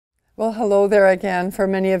Well, hello there again. For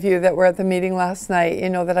many of you that were at the meeting last night, you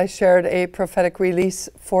know that I shared a prophetic release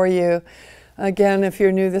for you. Again, if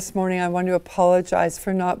you're new this morning, I want to apologize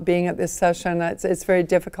for not being at this session. It's very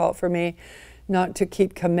difficult for me not to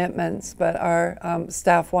keep commitments, but our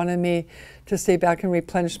staff wanted me to stay back and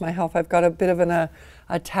replenish my health. I've got a bit of an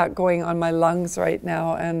attack going on my lungs right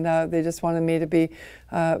now, and they just wanted me to be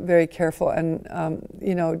very careful and,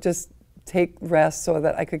 you know, just take rest so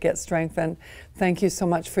that I could get strength. And thank you so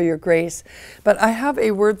much for your grace. But I have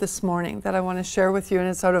a word this morning that I want to share with you, and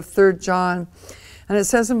it's out of 3 John. And it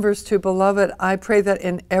says in verse 2, "Beloved, I pray that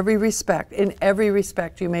in every respect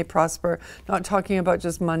you may prosper." Not talking about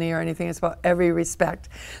just money or anything, it's about every respect.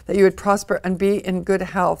 That you would prosper and be in good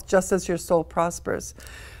health, just as your soul prospers.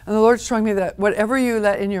 And the Lord's showing me that whatever you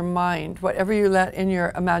let in your mind, whatever you let in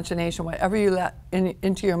your imagination, whatever you let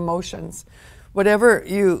into your emotions, whatever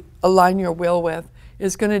you align your will with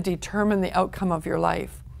is going to determine the outcome of your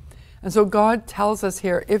life. And so God tells us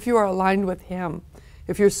here, if you are aligned with Him,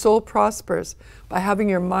 if your soul prospers by having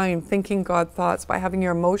your mind thinking God's thoughts, by having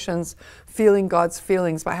your emotions feeling God's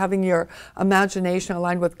feelings, by having your imagination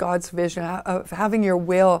aligned with God's vision, having your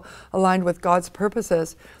will aligned with God's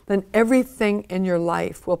purposes, then everything in your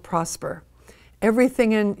life will prosper.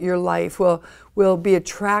 Everything in your life will be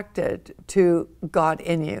attracted to God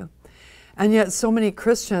in you. And yet so many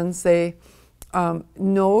Christians, they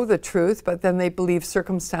know the truth, but then they believe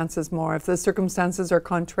circumstances more. If the circumstances are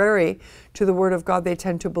contrary to the Word of God, they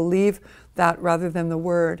tend to believe that rather than the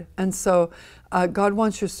Word. And so God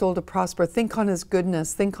wants your soul to prosper. Think on His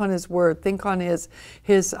goodness. Think on His Word. Think on His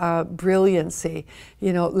brilliancy.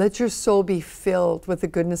 You know, let your soul be filled with the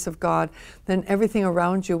goodness of God. Then everything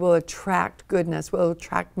around you will attract goodness, will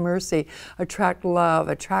attract mercy, attract love,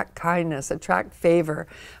 attract kindness, attract favor.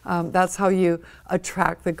 That's how you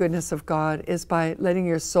attract the goodness of God, is by letting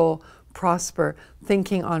your soul prosper,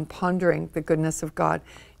 thinking on pondering the goodness of God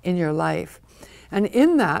in your life. And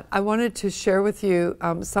in that, I wanted to share with you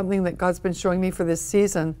something that God's been showing me for this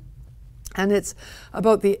season. And it's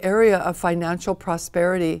about the area of financial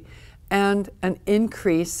prosperity and an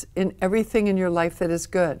increase in everything in your life that is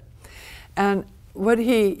good. And what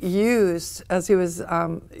He used as He was,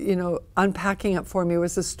 you know, unpacking it for me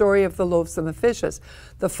was the story of the loaves and the fishes,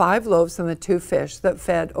 the 5 loaves and the 2 fish that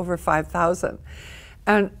fed over 5,000.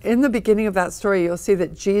 And in the beginning of that story, you'll see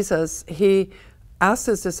that Jesus, He asked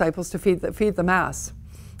His disciples to feed the mass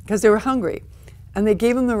because they were hungry. And they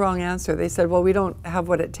gave Him the wrong answer. They said, well, we don't have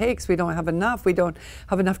what it takes. We don't have enough. We don't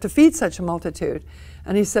have enough to feed such a multitude.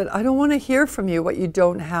 And He said, I don't want to hear from you what you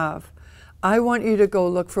don't have. I want you to go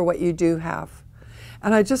look for what you do have.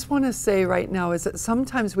 And I just want to say right now is that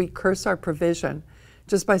sometimes we curse our provision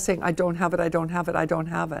just by saying, I don't have it, I don't have it, I don't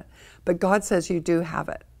have it. But God says you do have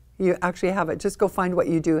it. You actually have it. Just go find what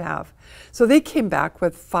you do have. So they came back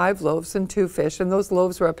with 5 loaves and 2 fish, and those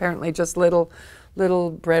loaves were apparently just little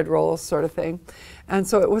bread rolls sort of thing. And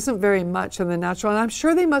so it wasn't very much in the natural. And I'm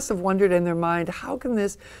sure they must have wondered in their mind, how can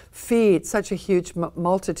this feed such a huge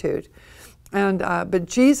multitude? And but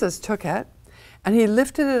Jesus took it, and He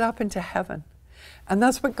lifted it up into heaven. And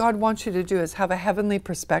that's what God wants you to do, is have a heavenly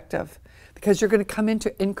perspective, because you're going to come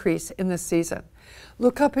into increase in this season.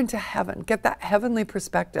 Look up into heaven, get that heavenly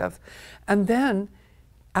perspective. And then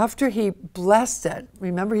after He blessed it,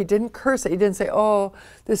 remember, He didn't curse it. He didn't say, oh,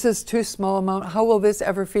 this is too small amount. How will this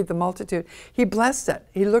ever feed the multitude? He blessed it.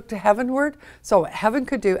 He looked to heavenward, saw what heaven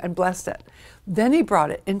could do, and blessed it. Then He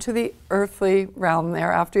brought it into the earthly realm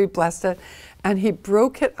there after He blessed it, and He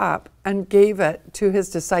broke it up and gave it to His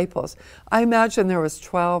disciples. I imagine there was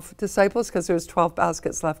 12 disciples because there was 12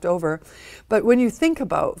 baskets left over. But when you think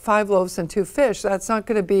about 5 loaves and 2 fish, that's not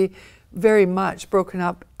going to be very much broken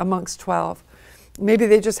up amongst 12. Maybe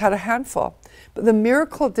they just had a handful. But the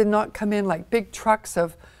miracle did not come in like big trucks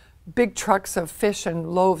of fish and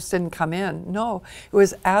loaves didn't come in. No, it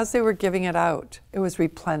was as they were giving it out, it was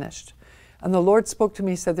replenished. And the Lord spoke to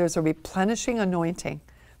me, said, there's a replenishing anointing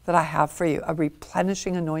that I have for you, a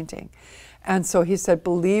replenishing anointing. And so He said,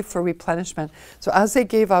 believe for replenishment. So as they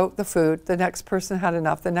gave out the food, the next person had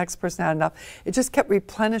enough, the next person had enough. It just kept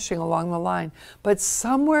replenishing along the line. But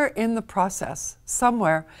somewhere in the process,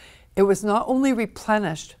 somewhere, it was not only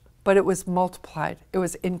replenished, but it was multiplied. It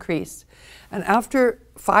was increased. And after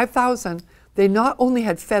 5,000, they not only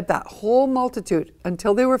had fed that whole multitude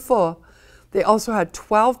until they were full, they also had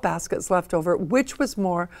 12 baskets left over, which was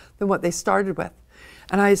more than what they started with.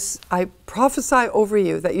 And I prophesy over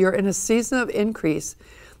you that you're in a season of increase,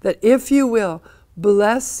 that if you will,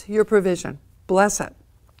 bless your provision, bless it.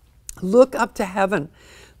 Look up to heaven.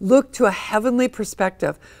 Look to a heavenly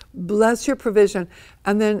perspective. Bless your provision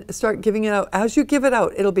and then start giving it out. As you give it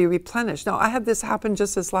out, it'll be replenished. Now, I had this happen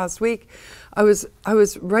just this last week. I was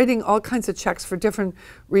writing all kinds of checks for different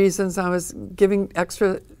reasons. I was giving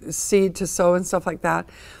extra seed to sow and stuff like that.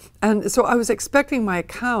 And so I was expecting my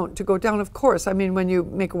account to go down, of course. I mean, when you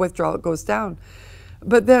make a withdrawal, it goes down.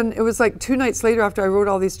 But then it was like 2 nights later after I wrote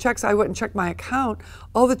all these checks, I went and checked my account.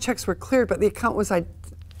 All the checks were cleared, but the account was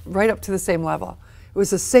right up to the same level. It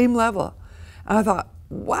was the same level. And I thought,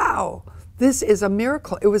 wow, this is a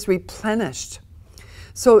miracle. It was replenished.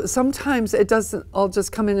 So sometimes it doesn't all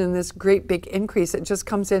just come in this great big increase. It just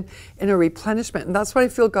comes in a replenishment. And that's what I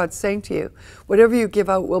feel God's saying to you. Whatever you give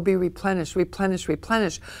out will be replenished, replenished,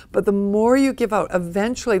 replenished. But the more you give out,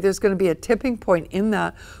 eventually there's going to be a tipping point in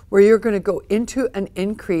that where you're going to go into an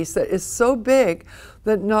increase that is so big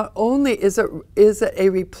that not only is it a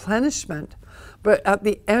replenishment, but at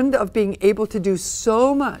the end of being able to do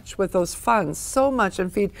so much with those funds, so much,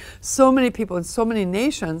 and feed so many people in so many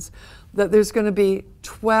nations, that there's going to be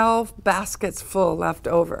 12 baskets full left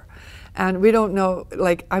over. And we don't know,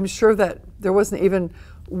 like, I'm sure that there wasn't even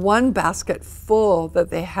one basket full that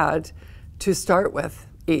they had to start with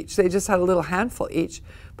each. They just had a little handful each.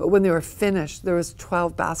 But when they were finished, there was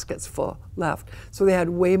 12 baskets full left. So they had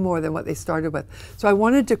way more than what they started with. So I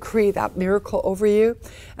want to decree that miracle over you.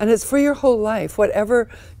 And it's for your whole life, whatever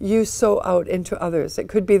you sow out into others. It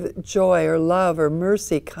could be joy or love or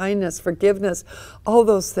mercy, kindness, forgiveness, all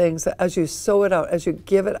those things. That as you sow it out, as you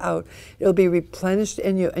give it out, it'll be replenished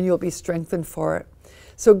in you and you'll be strengthened for it.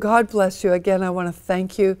 So God bless you. Again, I want to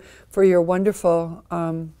thank you for your wonderful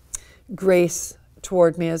grace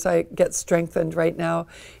toward me as I get strengthened right now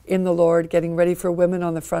in the Lord, getting ready for Women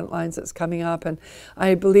on the Front Lines that's coming up. And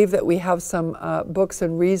I believe that we have some books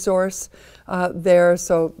and resource there,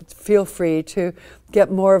 so feel free to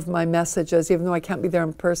get more of my messages. Even though I can't be there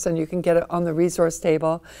in person, you can get it on the resource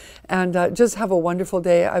table. And just have a wonderful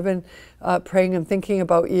day. I've been praying and thinking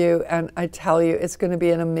about you, and I tell you, it's going to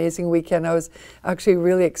be an amazing weekend. I was actually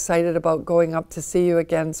really excited about going up to see you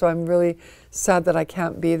again, so I'm really sad that I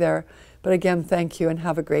can't be there. But again, thank you and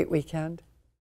have a great weekend.